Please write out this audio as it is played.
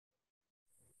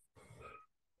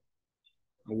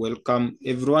Welcome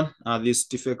everyone. This is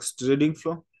TFX Trading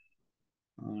Flow,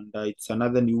 and it's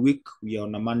another new week. We are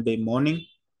on a Monday morning.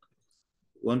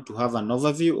 We want to have an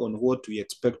overview on what we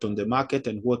expect on the market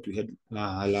and what we had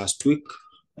last week,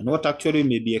 and what actually we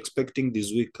may be expecting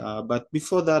this week. But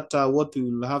before that, what we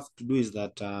will have to do is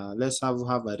that let's have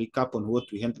a recap on what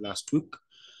we had last week.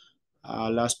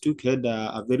 Last week had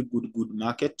a very good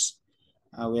market.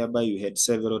 Whereby we had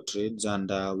several trades,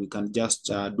 and we can just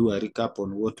do a recap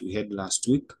on what we had last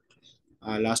week.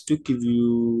 Last week, if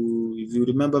you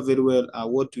remember very well,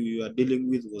 what we were dealing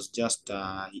with was just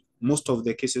most of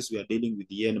the cases we are dealing with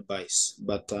yen buys,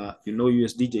 but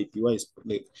USD JPY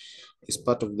is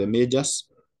part of the majors.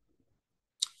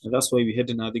 And that's why we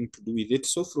had nothing to do with it.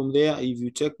 So from there, if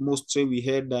you check most trade, we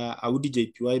had Audi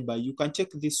JPY buy. You can check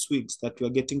these swings that you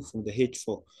are getting from the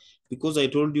H4. Because I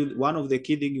told you, one of the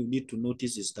key things you need to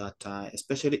notice is that,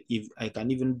 especially if I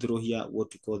can even draw here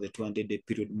what we call the 200-day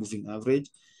period moving average,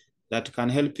 that can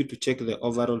help you to check the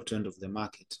overall trend of the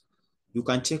market. You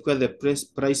can check where the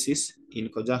price is in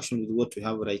conjunction with what we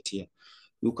have right here.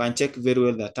 You can check very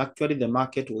well that actually the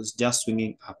market was just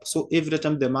swinging up. So every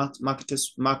time the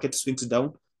market swings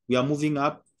down, we are moving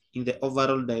up in the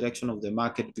overall direction of the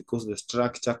market because the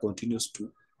structure continues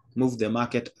to move the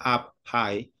market up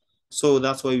high. So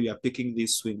that's why we are picking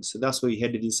these swings. So that's why we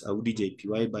had this Audi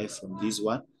JPY buy from this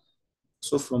one.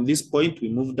 So from this point, we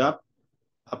moved up.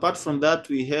 Apart from that,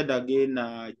 we had again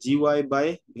GY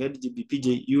buy, we had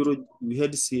GBP Euro, we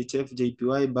had CHF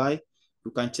JPY buy.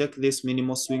 You can check this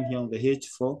minimal swing here on the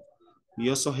H4. We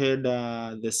also had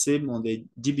the same on the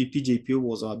GBP JPY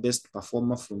was our best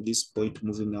performer from this point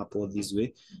moving up all this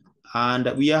way.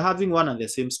 And we are having one and the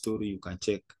same story. You can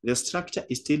check. The structure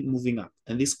is still moving up.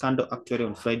 And this candle actually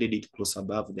on Friday did close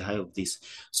above the high of this.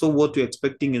 So what we're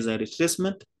expecting is a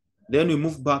retracement. Then we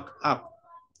move back up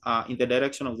in the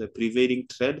direction of the prevailing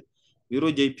trend.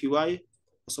 Euro JPY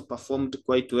also performed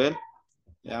quite well.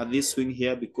 This swing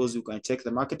here because you can check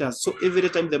the market. So every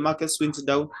time the market swings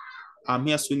down, I'm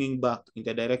here swinging back in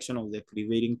the direction of the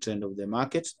prevailing trend of the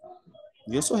market.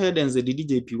 We also had NZD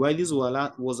JPY. This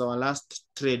was our last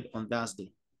trade on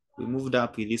Thursday. We moved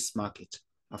up with this market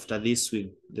after this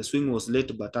swing. The swing was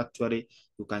late, but actually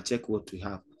you can check what we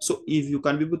have. So if you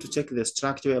can be able to check the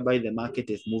structure whereby the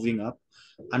market is moving up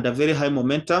and a very high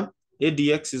momentum,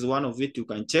 ADX is one of it you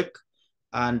can check.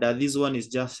 And this one is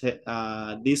just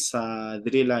these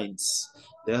 3 lines.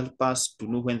 They help us to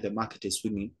know when the market is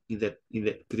swinging in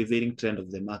the prevailing trend of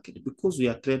the market because we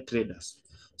are traders.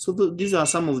 So these are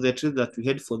some of the trades that we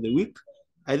had for the week.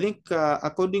 I think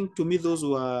according to me,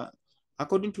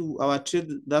 according to our trade,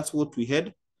 that's what we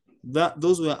had.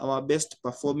 Those were our best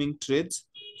performing trades.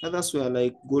 Others were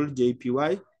like gold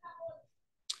JPY.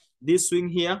 This swing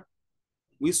here,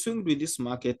 we swing with this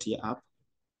market here up.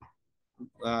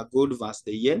 Gold versus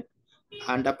the yen,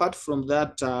 and apart from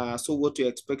that, so what you're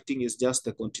expecting is just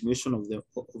the continuation of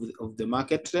the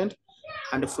market trend.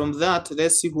 And from that,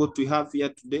 let's see what we have here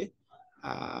today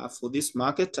for this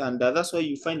market. And that's why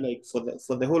you find like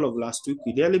for the whole of last week,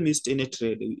 we barely missed any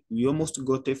trade. We almost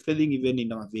got everything, even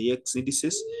in our VX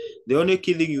indices. The only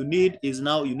key thing you need is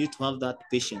now you need to have that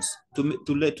patience to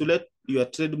let your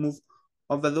trade move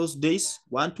over those days,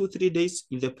 1, 2, 3 days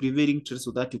in the prevailing trend,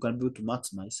 so that you can be able to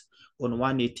maximize on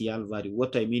 180 value.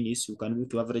 What I mean is you can be able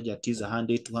to average at least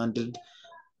 100, 200,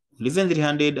 even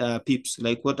 300 pips,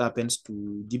 like what happens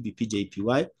to GBP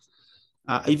JPY.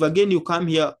 If again you come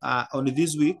here on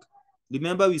this week,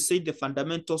 remember we said the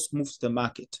fundamentals moves the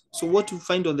market. So what you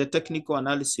find on the technical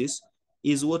analysis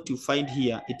is what you find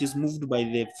here. It is moved by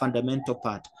the fundamental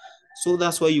part. So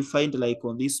that's why you find like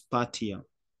on this part here,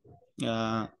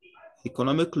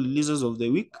 economic releases of the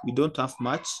week, we don't have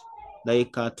much.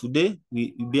 Like today,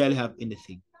 we barely have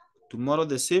anything. Tomorrow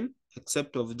the same,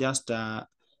 except of just the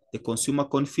consumer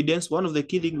confidence. One of the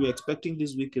key things we're expecting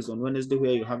this week is on Wednesday,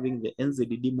 where you're having the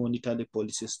NZD monetary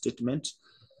policy statement.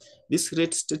 This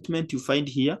rate statement you find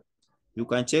here, you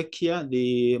can check here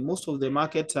most of the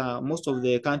market, most of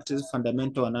the country's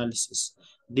fundamental analysis.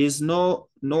 There's no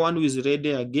one who is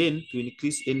ready again to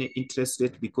increase any interest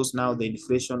rate because now the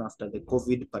inflation after the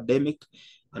COVID pandemic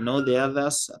and all the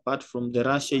others, apart from the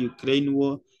Russia-Ukraine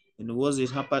war and what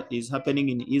is happening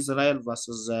in Israel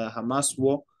versus Hamas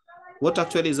war. What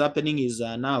actually is happening is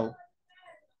now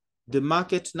the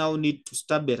market now need to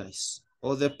stabilize,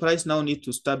 or the price now need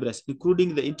to stabilize,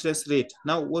 including the interest rate.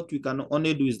 Now, what we can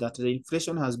only do is that the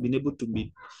inflation has been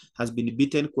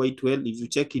beaten quite well. If you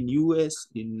check in US,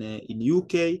 in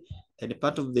UK, and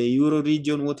part of the Euro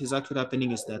region, what is actually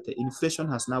happening is that the inflation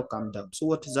has now come down. So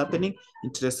what is happening?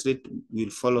 Interest rate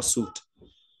will follow suit.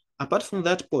 Apart from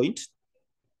that point,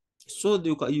 So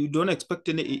you don't expect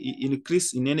any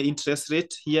increase in any interest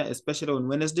rate here, especially on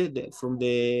Wednesday from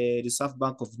the Reserve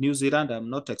Bank of New Zealand. I'm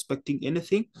not expecting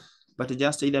anything, but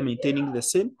just either maintaining the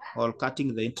same or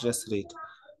cutting the interest rate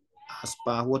as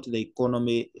per what the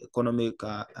economy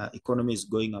is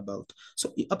going about.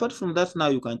 So apart from that, now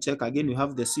you can check again. You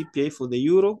have the CPI for the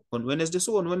euro on Wednesday.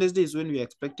 So on Wednesday is when we are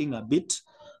expecting a bit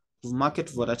of market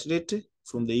volatility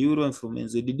from the euro and from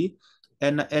NZD.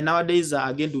 And nowadays,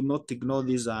 again, do not ignore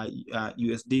these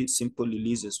USD simple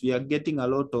releases. We are getting a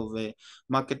lot of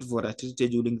market volatility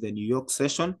during the New York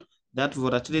session. That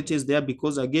volatility is there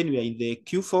because, again, we are in the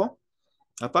Q4.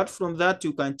 Apart from that,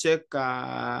 you can check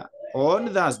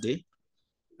on Thursday.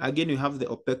 Again, you have the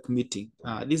OPEC meeting.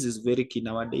 This is very key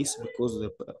nowadays because of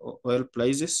the oil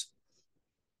prices.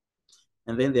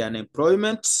 And then the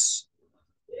unemployment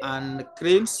and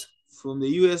claims from the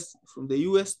US.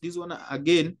 This one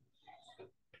again,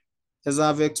 as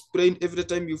I've explained, every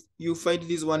time you find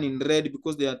this one in red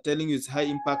because they are telling you it's high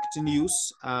impact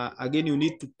news. Again, you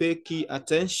need to pay key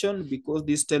attention because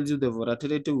this tells you the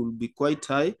volatility will be quite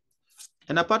high.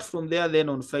 And apart from there, then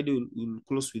on Friday, we'll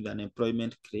close with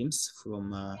unemployment claims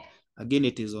from, again,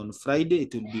 it is on Friday.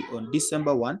 It will be on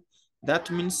December 1. That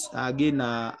means, again,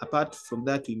 apart from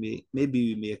that, we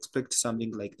may expect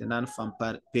something like the non-farm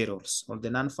payrolls, or the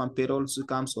non-farm payrolls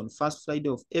comes on first Friday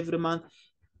of every month,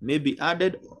 may be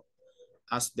added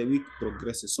as the week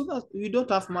progresses. So that we don't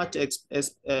have much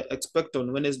expect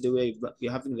on Wednesday where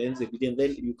we're having the NZD, and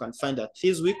then you can find that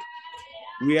this week,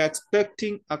 we are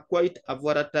expecting quite a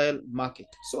volatile market.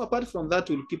 So apart from that,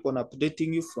 we'll keep on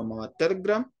updating you from our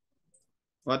Telegram.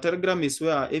 Our Telegram is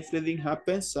where everything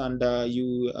happens, and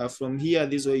from here,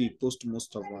 this is where you post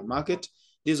most of our market.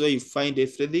 This is where you find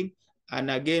everything. And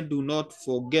again, do not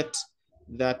forget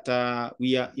that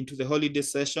we are into the holiday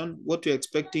session. What we're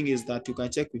expecting is that you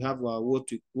can check. We have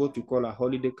what we call a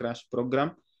holiday crash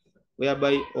program,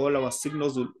 whereby all our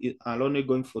signals are only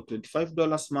going for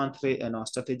 $25 monthly and our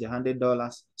strategy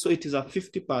 $100. So it is a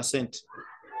 50%,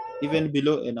 even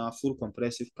below, and our full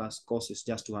comprehensive course is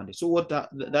just 200. So what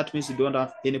that means, you don't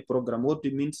have any program. What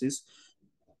it means is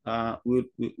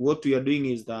what we are doing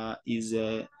is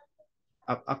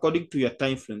according to your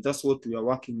time frame. That's what we are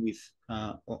working with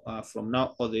from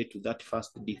now all the way to that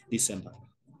 1st December.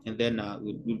 And then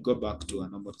we'll go back to our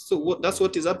number. So that's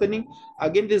what is happening.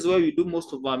 Again, this is where we do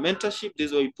most of our mentorship. This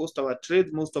is where we post our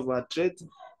trades, most of our trades,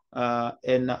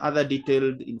 and other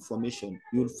detailed information.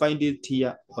 You'll find it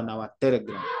here on our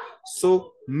Telegram.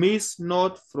 So miss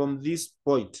not from this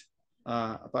point.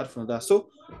 Apart from that, so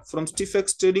from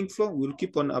StiffX Trading Flow, we'll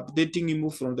keep on updating you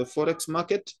more from the Forex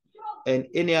market, and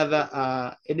any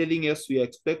other anything else we are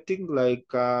expecting,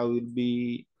 like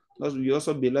we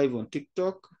also be live on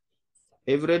TikTok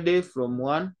every day from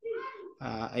 1.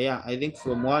 I think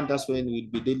from 1, that's when we'll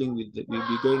be dealing with, we'll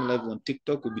be going live on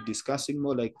TikTok. We'll be discussing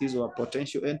more like this, or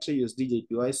potential entry USD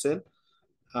JPY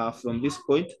sell. From this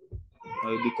point,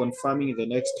 I'll be confirming in the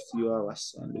next few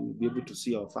hours, and we'll be able to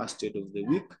see our first trade of the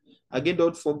week. Again,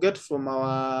 don't forget from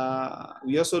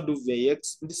we also do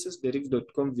VIX indices,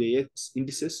 deriv.com VIX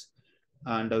indices,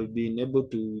 and I've been able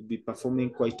to be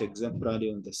performing quite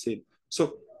exemplary on the same.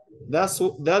 So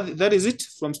that is it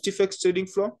from StiffX Trading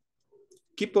Flow.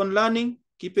 Keep on learning,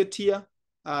 keep it here.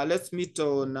 Let's meet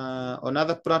on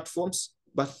other platforms,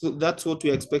 but that's what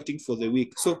we're expecting for the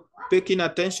week. So pay keen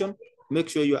attention, make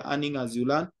sure you're earning as you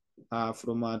learn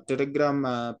from our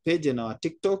Telegram page and our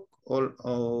TikTok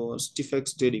or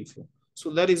StiffX Trading Flow. So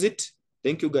that is it.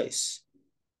 Thank you, guys.